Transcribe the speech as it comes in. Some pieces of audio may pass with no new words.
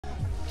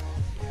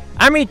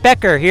I'm Reed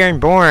Becker here in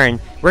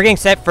Bourne. We're getting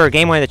set for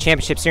Game 1 of the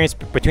championship series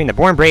between the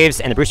Bourne Braves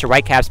and the Brewster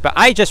Whitecaps, but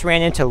I just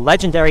ran into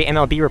legendary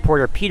MLB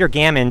reporter Peter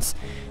Gammons.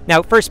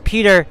 Now, first,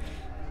 Peter,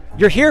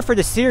 you're here for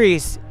the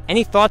series.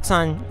 Any thoughts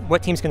on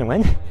what team's going to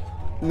win?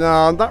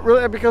 No, not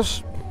really,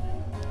 because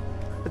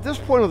at this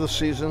point of the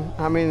season,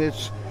 I mean,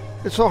 it's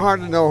so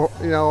hard to know,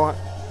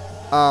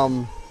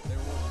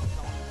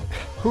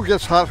 who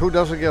gets hot, who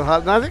doesn't get hot.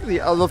 And I think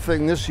the other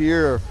thing this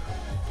year,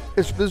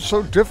 it's been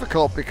so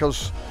difficult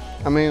because,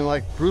 I mean,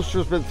 like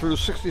Brewster's been through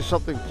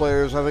 60-something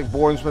players. I think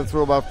Bourne's been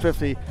through about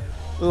 50.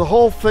 The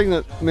whole thing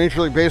that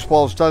Major League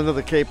Baseball has done to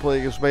the Cape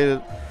League has made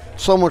it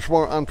so much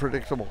more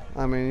unpredictable.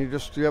 I mean,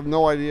 you have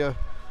no idea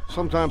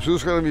sometimes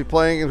who's going to be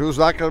playing and who's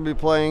not going to be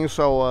playing.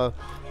 So,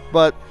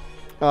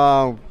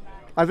 I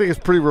think it's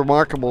pretty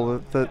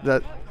remarkable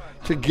that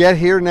to get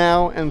here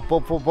now and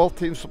for both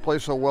teams to play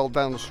so well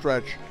down the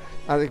stretch,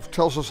 I think it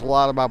tells us a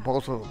lot about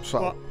both of them.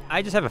 So, well,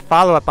 I just have a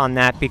follow-up on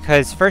that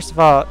because, first of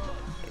all,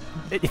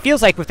 it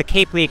feels like with the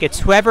Cape League, it's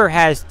whoever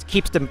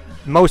keeps the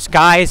most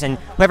guys and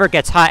whoever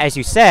gets hot, as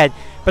you said.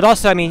 But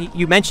also, I mean,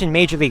 you mentioned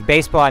Major League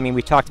Baseball. I mean,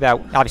 we talked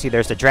about, obviously,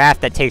 there's the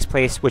draft that takes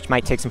place, which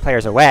might take some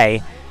players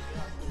away.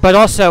 But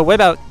also,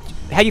 how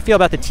do you feel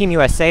about the Team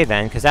USA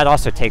then? Because that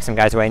also takes some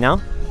guys away,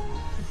 no?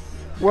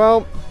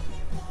 Well,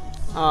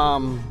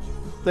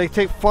 they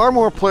take far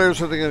more players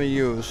than they're going to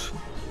use,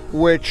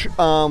 which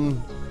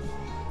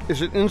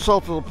is an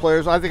insult to the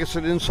players. I think it's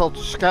an insult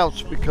to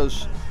scouts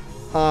because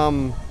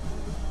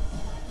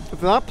if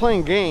they're not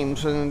playing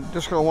games and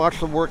just going to watch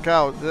them work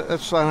out,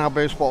 that's not how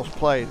baseball's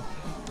played.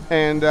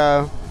 And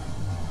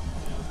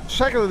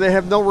secondly, they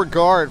have no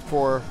regard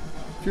for,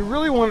 if you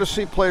really want to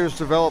see players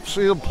develop,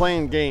 see them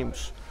playing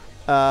games.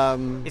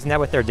 Isn't that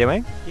what they're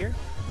doing here?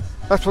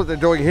 That's what they're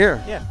doing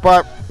here. Yeah.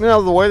 But,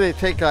 the way they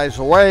take guys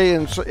away,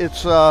 and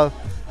it's I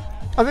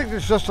think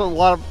there's just a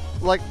lot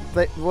of, like,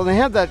 when they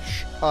had that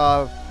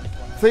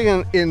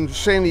thing in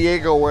San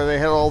Diego where they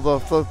had all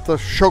the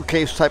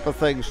showcase type of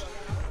things,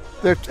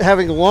 they're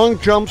having long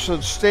jumps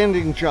and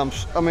standing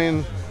jumps. I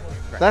mean,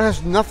 that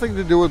has nothing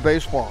to do with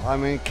baseball. I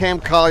mean, Cam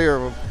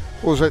Collier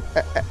was at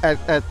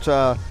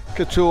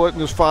Catuit,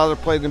 and his father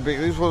played in big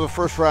leagues. He was a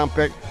first-round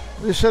pick.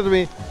 They said to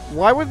me,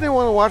 why would they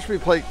want to watch me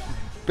play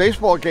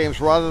baseball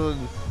games rather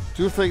than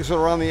do things that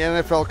are on the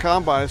NFL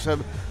Combine? I said,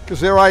 because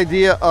their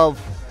idea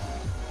of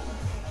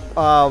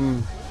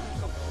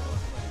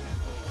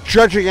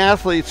judging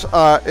athletes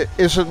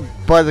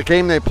isn't by the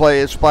game they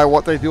play, it's by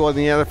what they do on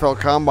the NFL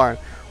Combine,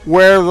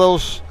 where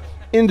those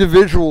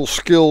individual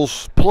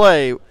skills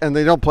play and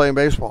they don't play in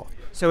baseball.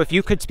 So if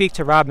you could speak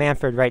to Rob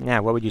Manfred right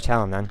now, what would you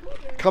tell him then?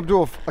 Come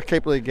to a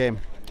Cape League game.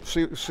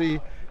 See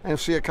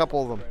a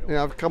couple of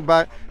them. Come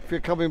back. If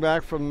you're coming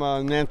back from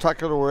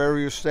Nantucket or wherever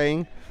you're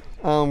staying,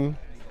 go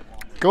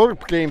to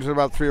games in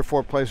about 3 or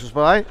 4 places.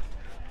 But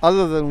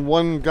other than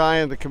one guy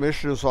in the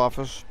commissioner's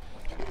office,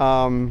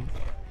 and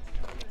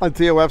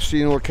Theo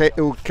Epstein,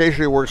 who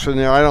occasionally works in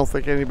there, I don't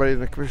think anybody in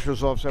the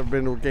commissioner's office has ever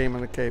been to a game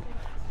in the Cape.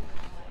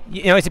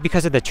 Is it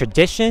because of the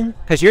tradition?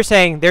 Because you're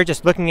saying they're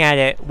just looking at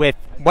it with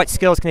what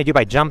skills can they do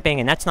by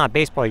jumping, and that's not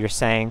baseball, you're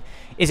saying.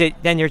 Is it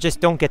then you just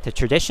don't get the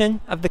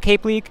tradition of the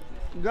Cape League?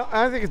 No,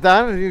 I think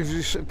that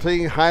is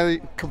playing highly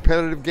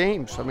competitive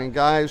games. I mean,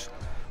 guys,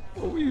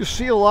 you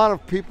see a lot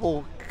of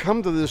people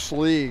come to this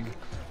league,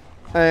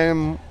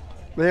 and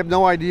they have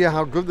no idea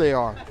how good they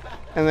are.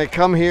 And they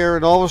come here,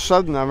 and all of a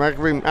sudden, I'm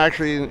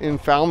actually in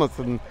Falmouth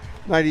in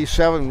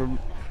 '97.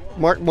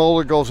 Mark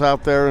Moeller goes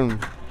out there, and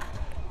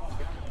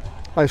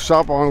I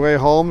stop on the way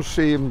home,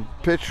 see him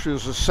pitch. It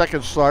was his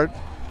second start,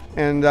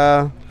 and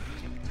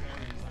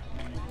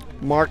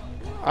Mark,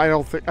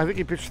 I think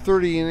he pitched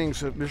 30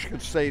 innings at Michigan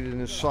State in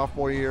his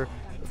sophomore year.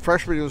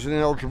 Freshman, he was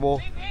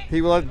ineligible. He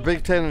led the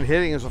Big Ten in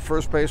hitting as a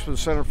first baseman,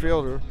 center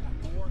fielder,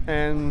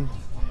 and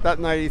that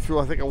night he threw,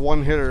 I think, a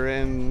one-hitter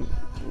and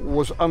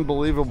was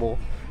unbelievable.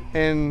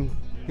 And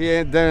he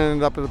then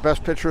ended up as the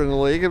best pitcher in the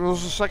league, and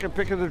was the second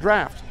pick in the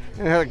draft,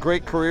 and had a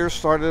great career,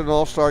 started an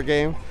all-star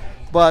game.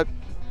 But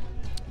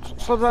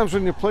sometimes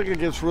when you're playing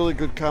against really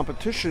good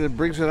competition, it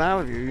brings it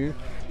out of you.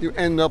 You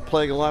end up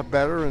playing a lot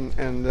better,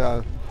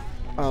 and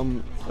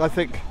I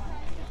think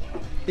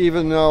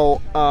even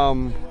though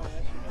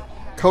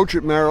coach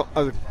at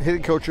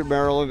hitting coach at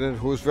Maryland, and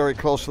who was very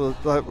close to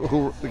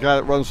the guy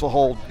that runs the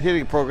whole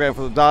hitting program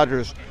for the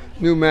Dodgers,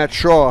 knew Matt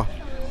Shaw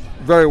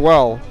very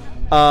well.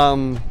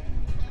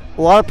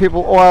 A lot of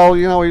people,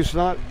 he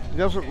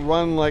doesn't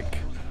run like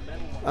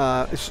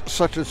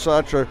such and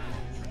such, or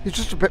he's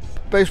just a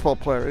baseball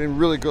player and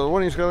really good.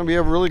 When he's going to be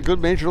a really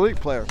good major league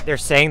player. They're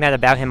saying that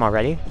about him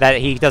already? That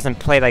he doesn't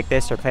play like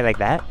this or play like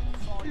that?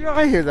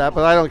 I hear that,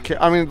 but I don't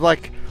care. I mean,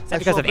 like, is that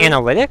because of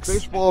analytics?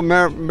 Baseball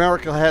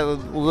America had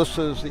it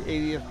listed as the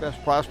 80th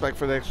best prospect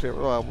for next year.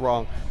 Well,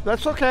 wrong.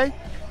 That's okay.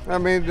 I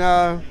mean,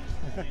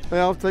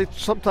 they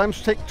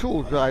sometimes take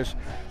tools, guys.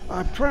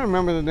 I'm trying to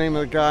remember the name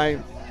of the guy.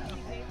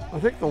 I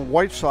think the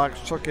White Sox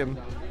took him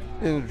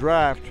in the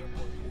draft,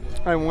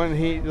 and when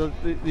he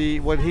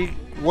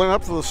went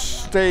up to the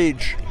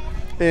stage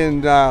in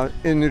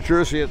New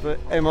Jersey at the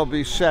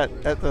MLB set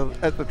at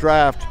the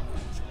draft,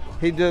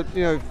 he did,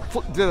 did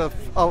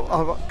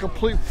a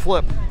complete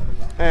flip,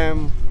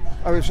 and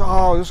I was,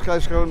 oh, this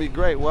guy's going to be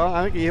great. Well,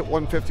 I think he hit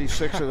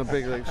 156 in the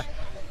big leagues.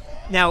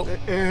 Now,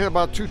 he hit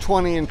about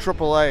 220 in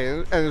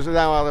AAA, and is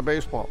now out of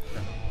baseball.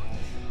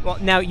 Well,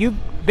 now you've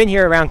been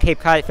here around Cape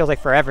Cod. It feels like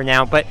forever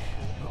now. But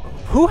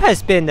who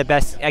has been the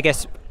best, I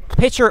guess,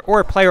 pitcher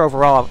or player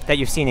overall that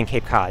you've seen in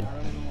Cape Cod?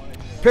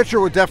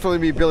 Pitcher would definitely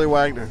be Billy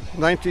Wagner.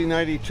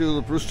 1992,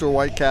 the Brewster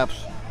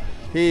Whitecaps.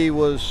 He's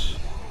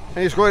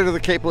going to the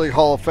Cape League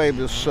Hall of Fame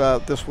this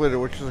winter,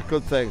 which is a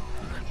good thing.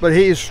 But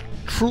he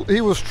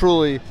was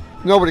truly,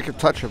 nobody could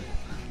touch him.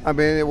 I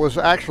mean, it was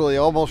actually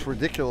almost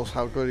ridiculous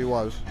how good he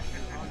was.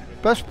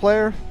 Best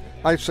player,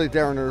 I'd say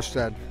Darren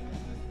Erstad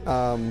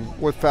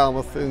with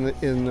Falmouth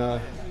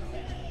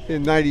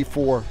in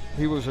 '94.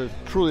 He was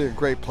truly a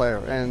great player,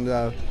 and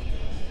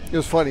it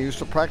was funny. He used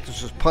to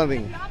practice his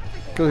punting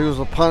because he was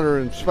a punter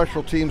and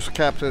special teams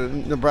captain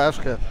in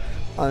Nebraska.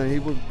 He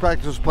would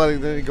practice his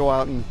punting, then he'd go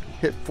out and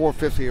hit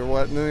 450 or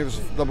what, and then he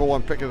was the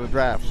 #1 pick in the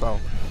draft. So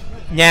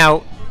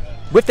now,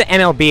 with the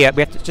MLB,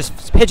 we have to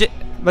just pitch it.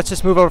 Let's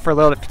just move over for a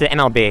little bit to the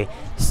MLB.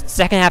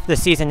 Second half of the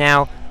season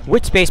now.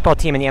 Which baseball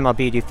team in the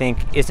MLB do you think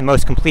is the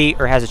most complete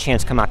or has a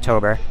chance come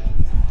October?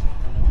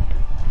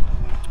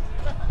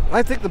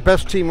 I think the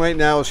best team right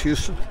now is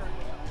Houston.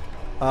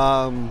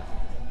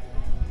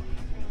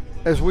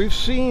 As we've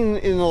seen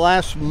in the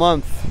last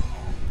month,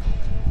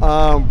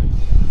 the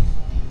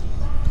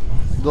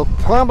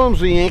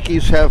problems the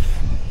Yankees have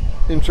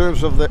in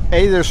terms of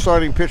their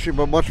starting pitching,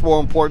 but much more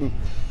important,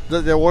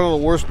 that they're one of the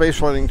worst base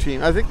running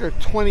teams. I think they're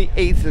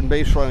 28th in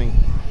base running.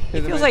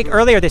 It feels like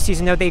earlier this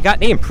season, though,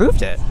 they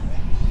improved it.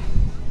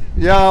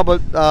 Yeah,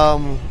 but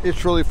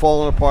it's really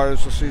fallen apart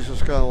as the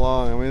season's gone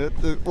along. I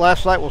mean,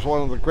 last night was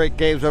one of the great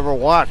games ever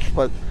watched,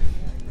 but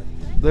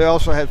they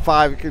also had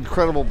 5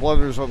 incredible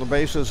blunders on the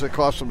bases that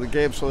cost them the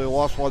game, so they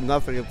lost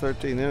 1-0 in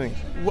 13 innings.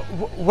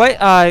 What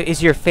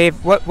is your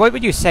favorite? What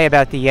would you say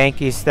about the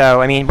Yankees,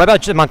 though? I mean, what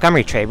about the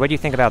Montgomery trade? What do you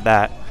think about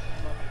that?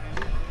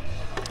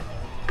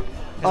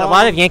 Because a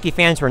lot of Yankee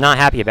fans were not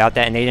happy about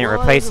that, and they didn't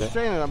replace it.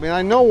 I mean,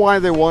 I know why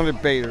they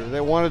wanted Bader.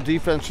 They wanted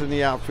defense in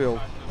the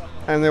outfield,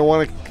 and they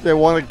want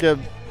to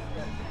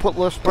put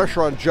less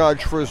pressure on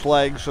Judge for his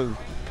legs and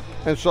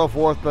so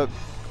forth. But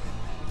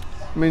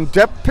I mean,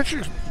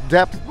 pitching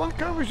depth.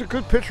 Montgomery's a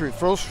good pitcher. He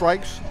throws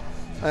strikes.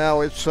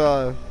 Now it's.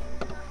 I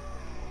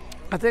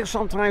think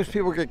sometimes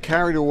people get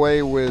carried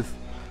away with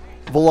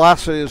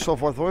velocity and so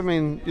forth. I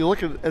mean, you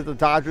look at the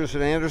Dodgers,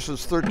 and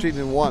Anderson's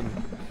 13-1,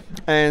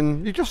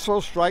 and he just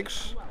throws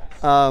strikes.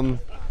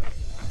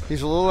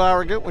 He's a little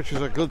arrogant, which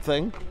is a good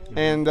thing,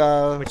 and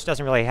which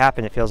doesn't really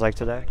happen. It feels like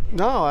today.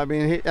 No, I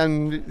mean,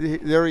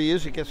 there he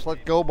is. He gets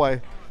let go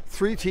by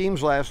 3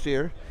 teams last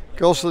year.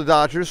 Goes to the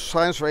Dodgers,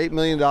 signs for $8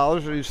 million,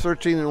 and he's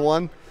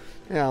 13-1.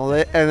 You know,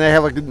 and they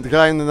have a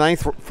guy in the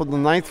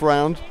ninth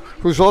round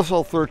who's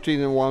also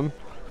 13-1.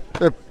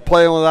 They're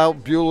playing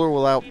without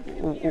Buehler,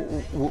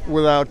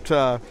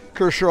 without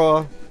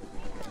Kershaw,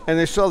 and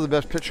they still have the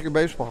best pitching in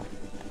baseball.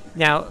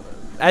 Now,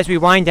 as we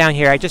wind down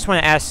here, I just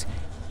want to ask,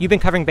 you've been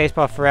covering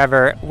baseball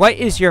forever. What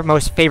is your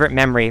most favorite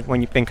memory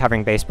when you've been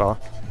covering baseball?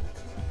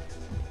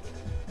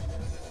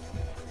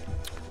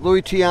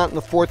 Louis Tiant in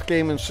the 4th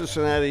game in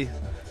Cincinnati,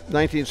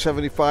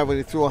 1975, when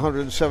he threw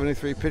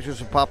 173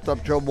 pitches and popped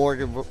up Joe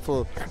Morgan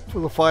for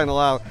the final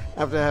out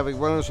after having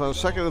runners on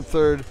 2nd and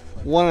 3rd,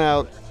 1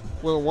 out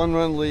with a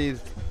 1-run lead,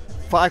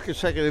 5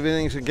 consecutive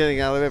innings and getting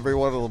out of every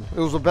one of them. It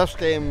was the best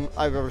game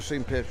I've ever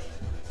seen pitched.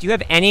 Do you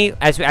have any,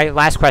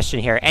 last question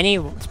here, any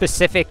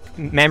specific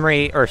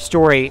memory or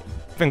story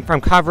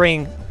from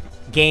covering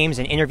games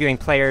and interviewing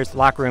players,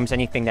 locker rooms,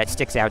 anything that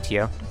sticks out to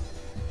you?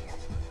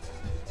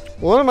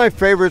 One of my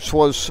favorites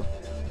was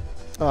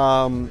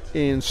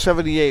in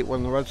 '78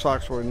 when the Red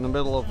Sox were in the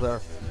middle of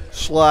their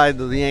slide.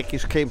 The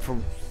Yankees came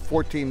from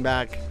 14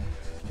 back,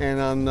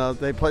 and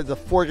they played the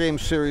 4-game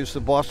series,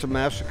 the Boston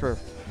Massacre.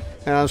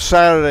 And on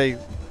Saturday,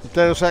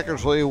 Dennis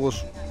Eckersley, who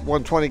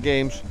won 20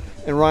 games,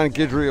 and Ron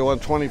Guidry, who won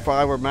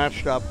 25, were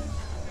matched up.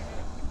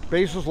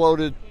 Bases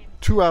loaded,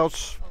 2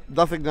 outs,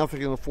 nothing in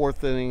the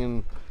 4th inning,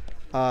 and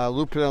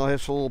Lou Piniella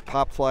hits a little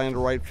pop fly into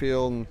right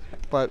field.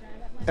 But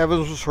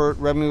Evans was hurt,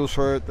 Remy was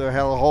hurt. They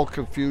had a whole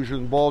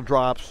confusion. Ball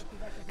drops,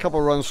 a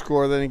couple runs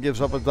score, then he gives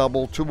up a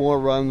double, 2 more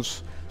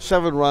runs,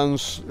 7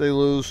 runs, they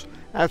lose.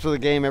 After the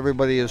game,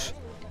 everybody is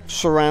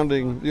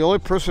surrounding. The only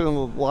person in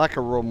the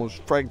locker room was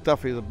Frank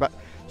Duffy, the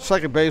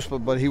second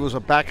baseman, but he was a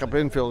backup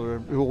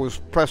infielder who was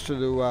pressed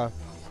into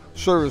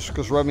service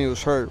because Remy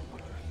was hurt.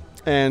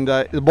 And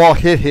the ball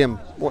hit him,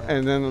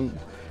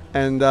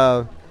 and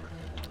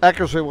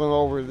Eckersley went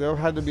over. There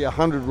had to be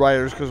 100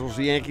 writers because it was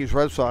the Yankees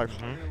Red Sox,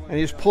 and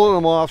he's pulling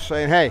them off,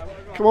 saying, "Hey,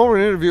 come over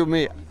and interview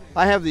me.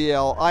 I have the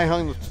L. I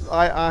hung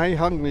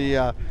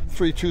the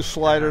 3-2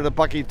 slider to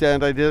Bucky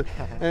Dent. I did,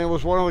 and it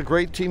was one of the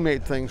great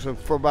teammate things. And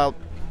for about,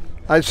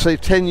 I'd say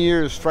 10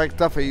 years, Frank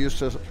Duffy used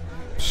to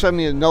send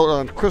me a note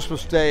on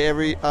Christmas Day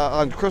every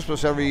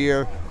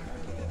year,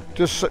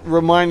 just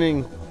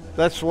reminding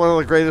that's one of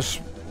the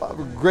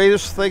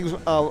greatest things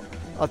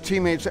a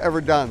teammate's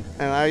ever done.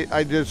 And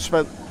I did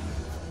spent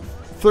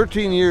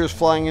 13 years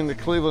flying into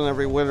Cleveland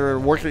every winter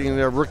and working in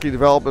their rookie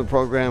development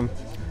program,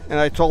 and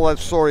I told that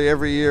story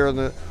every year,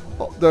 and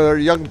the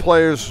young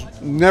players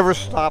never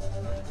stop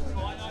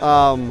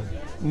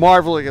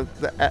marveling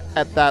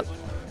at that.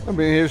 I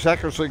mean, here's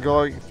Eckersley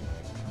going.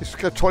 He's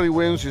got 20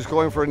 wins. He's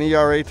going for an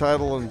ERA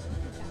title, and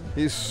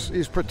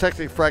he's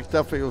protecting Frank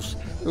Duffy. It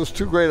was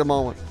too great a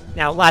moment.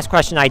 Now, last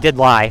question. I did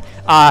lie.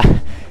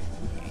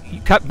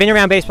 You've been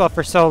around baseball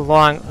for so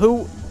long.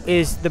 Who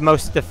is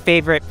the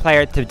favorite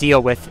player to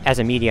deal with as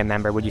a media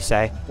member? Would you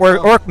say,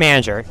 or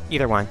manager?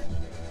 Either one.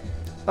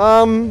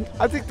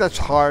 I think that's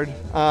hard.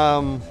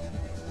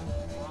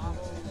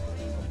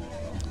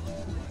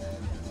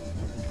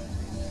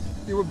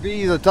 It would be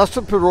either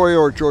Dustin Pedroia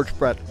or George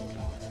Brett.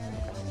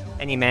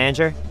 Any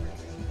manager?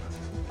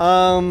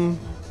 Um,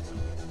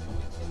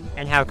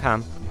 And how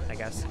come, I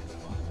guess?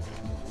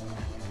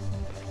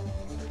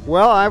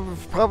 Well, I would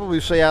probably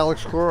say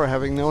Alex Cora,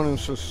 having known him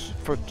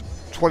for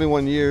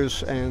 21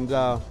 years, and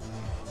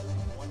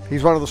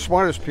he's one of the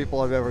smartest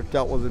people I've ever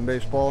dealt with in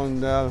baseball,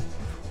 and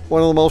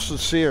one of the most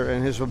sincere.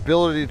 And his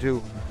ability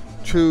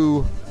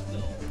to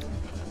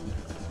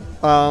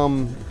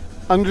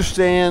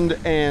understand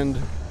and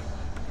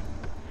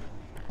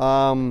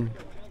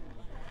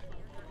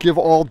give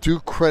all due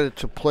credit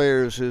to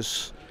players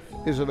is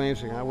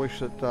amazing. I wish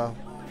that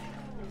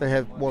they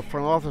had more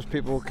front office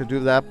people who could do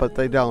that, but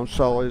they don't.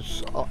 So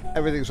it's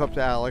everything's up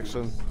to Alex,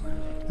 and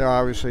they're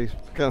obviously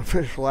going to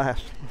finish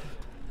last.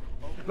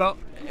 Well,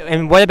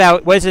 and what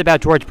is it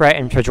about George Brett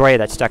and Pedroia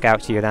that stuck out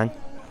to you then?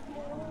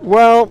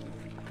 Well,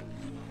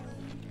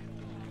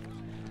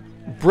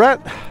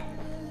 Brett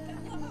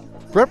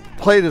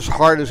played as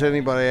hard as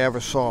anybody I ever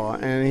saw,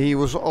 and he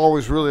was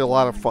always really a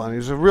lot of fun.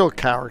 He's a real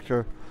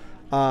character.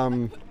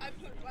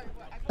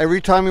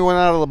 Every time he went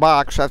out of the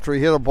box after he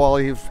hit a ball,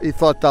 he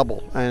thought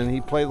double, and he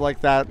played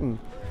like that. And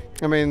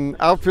I mean,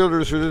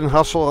 outfielders who didn't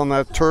hustle on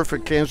that turf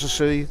at Kansas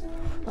City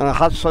on a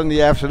hot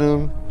Sunday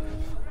afternoon,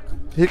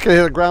 he could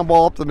hit a ground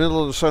ball up the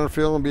middle of the center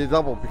field and be a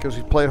double because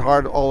he played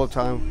hard all the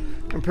time.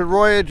 And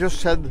Pedroia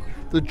just had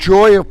the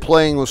joy of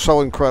playing was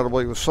so incredible.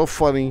 He was so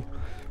funny,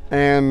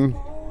 and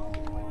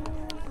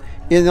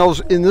in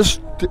this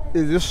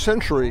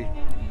century,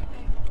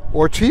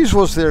 Ortiz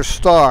was their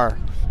star,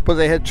 but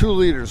they had two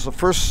leaders. The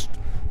first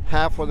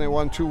half, when they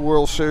won 2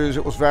 World Series,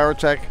 it was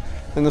Varitek.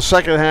 In the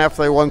second half,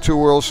 they won 2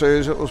 World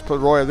Series. It was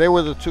Pedroia. They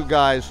were the two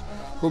guys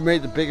who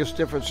made the biggest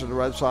difference in the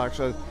Red Sox.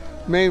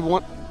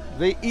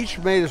 They each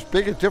made as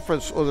big a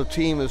difference on the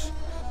team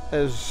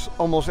as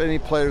almost any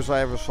players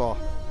I ever saw.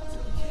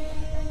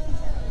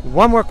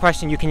 One more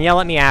question. You can yell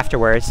at me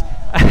afterwards.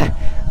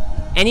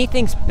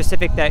 Anything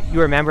specific that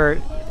you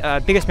remember?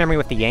 Biggest memory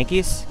with the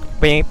Yankees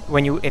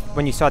when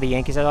you saw the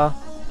Yankees at all?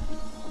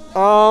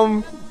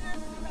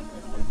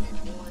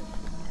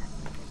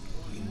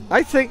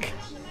 I think,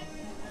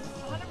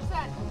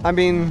 I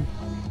mean,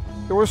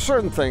 there were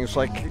certain things,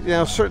 like,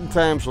 certain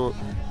times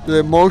the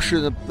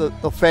emotion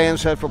that the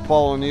fans had for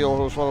Paul O'Neill,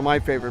 who was one of my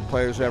favorite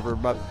players ever.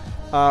 But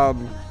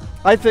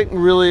I think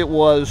really it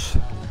was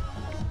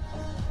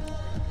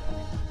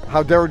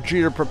how Derek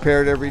Jeter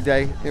prepared every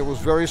day. It was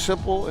very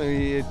simple, and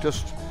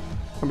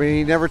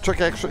he never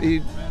took extra.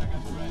 He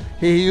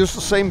used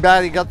the same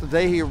bat he got the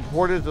day he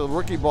reported the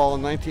rookie ball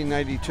in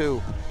 1992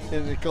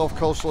 in the Gulf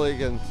Coast League,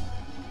 and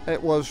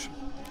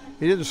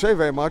he didn't say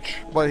very much,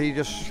 but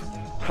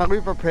how he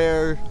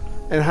prepared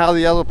and how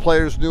the other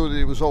players knew that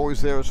he was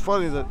always there. It's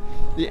funny that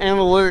the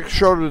analytics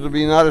showed it to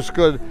be not as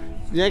good.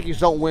 The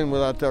Yankees don't win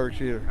without Derek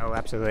Jeter. Oh,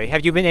 absolutely.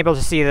 Have you been able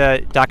to see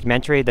the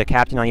documentary, The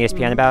Captain, on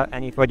ESPN about?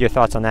 What are your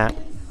thoughts on that?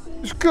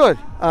 It's good.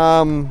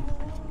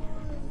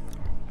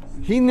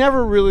 He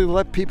never really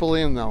let people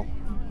in, though.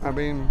 I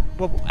mean...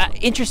 Well,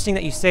 interesting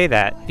that you say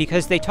that,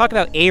 because they talk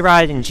about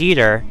A-Rod and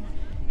Jeter,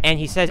 and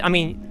he says, I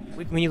mean,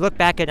 when you look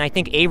back at it, I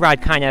think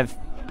A-Rod kind of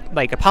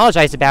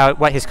apologized about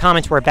what his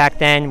comments were back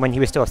then when he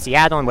was still at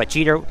Seattle and what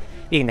Jeter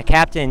being the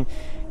captain.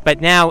 But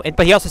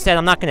he also said,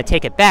 I'm not going to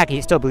take it back.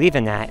 He still believed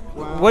in that.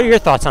 Wow. What are your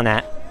thoughts on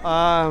that?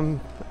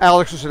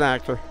 Alex is an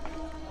actor.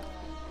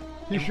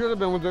 He should have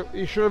been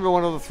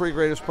one of the 3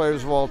 greatest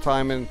players of all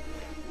time, and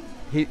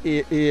he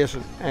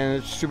isn't, and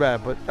it's too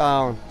bad. But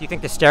do you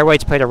think the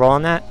steroids played a role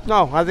in that?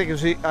 No, I think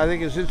his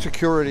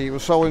insecurity. He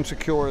was so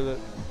insecure that,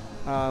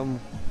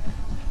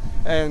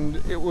 and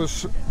it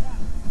was.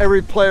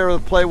 Every player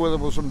that played with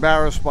him was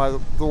embarrassed by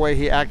the way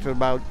he acted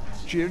about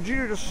Jeter.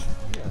 Jeter just...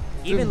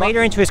 Even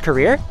later into his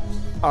career?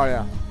 Oh,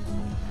 yeah.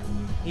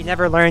 He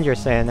never learned, you're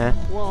saying that?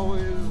 Well,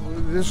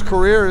 his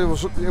career,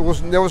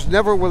 there was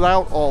never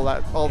without all the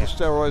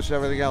steroids and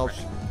everything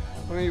else.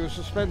 I mean, he was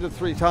suspended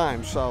 3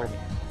 times, so...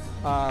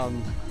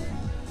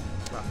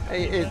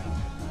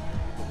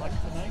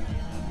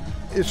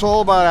 it's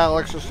all about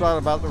Alex. It's not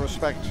about the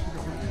respect.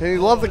 And he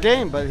loved the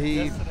game, but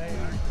the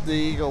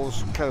ego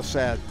was kind of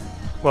sad.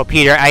 Well,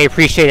 Peter, I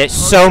appreciate it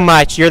so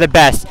much. You're the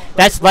best.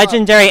 That's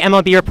legendary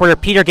MLB reporter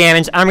Peter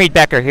Gammons. I'm Reed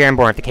Becker here in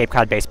Bourne at the Cape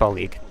Cod Baseball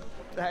League.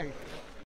 Thanks.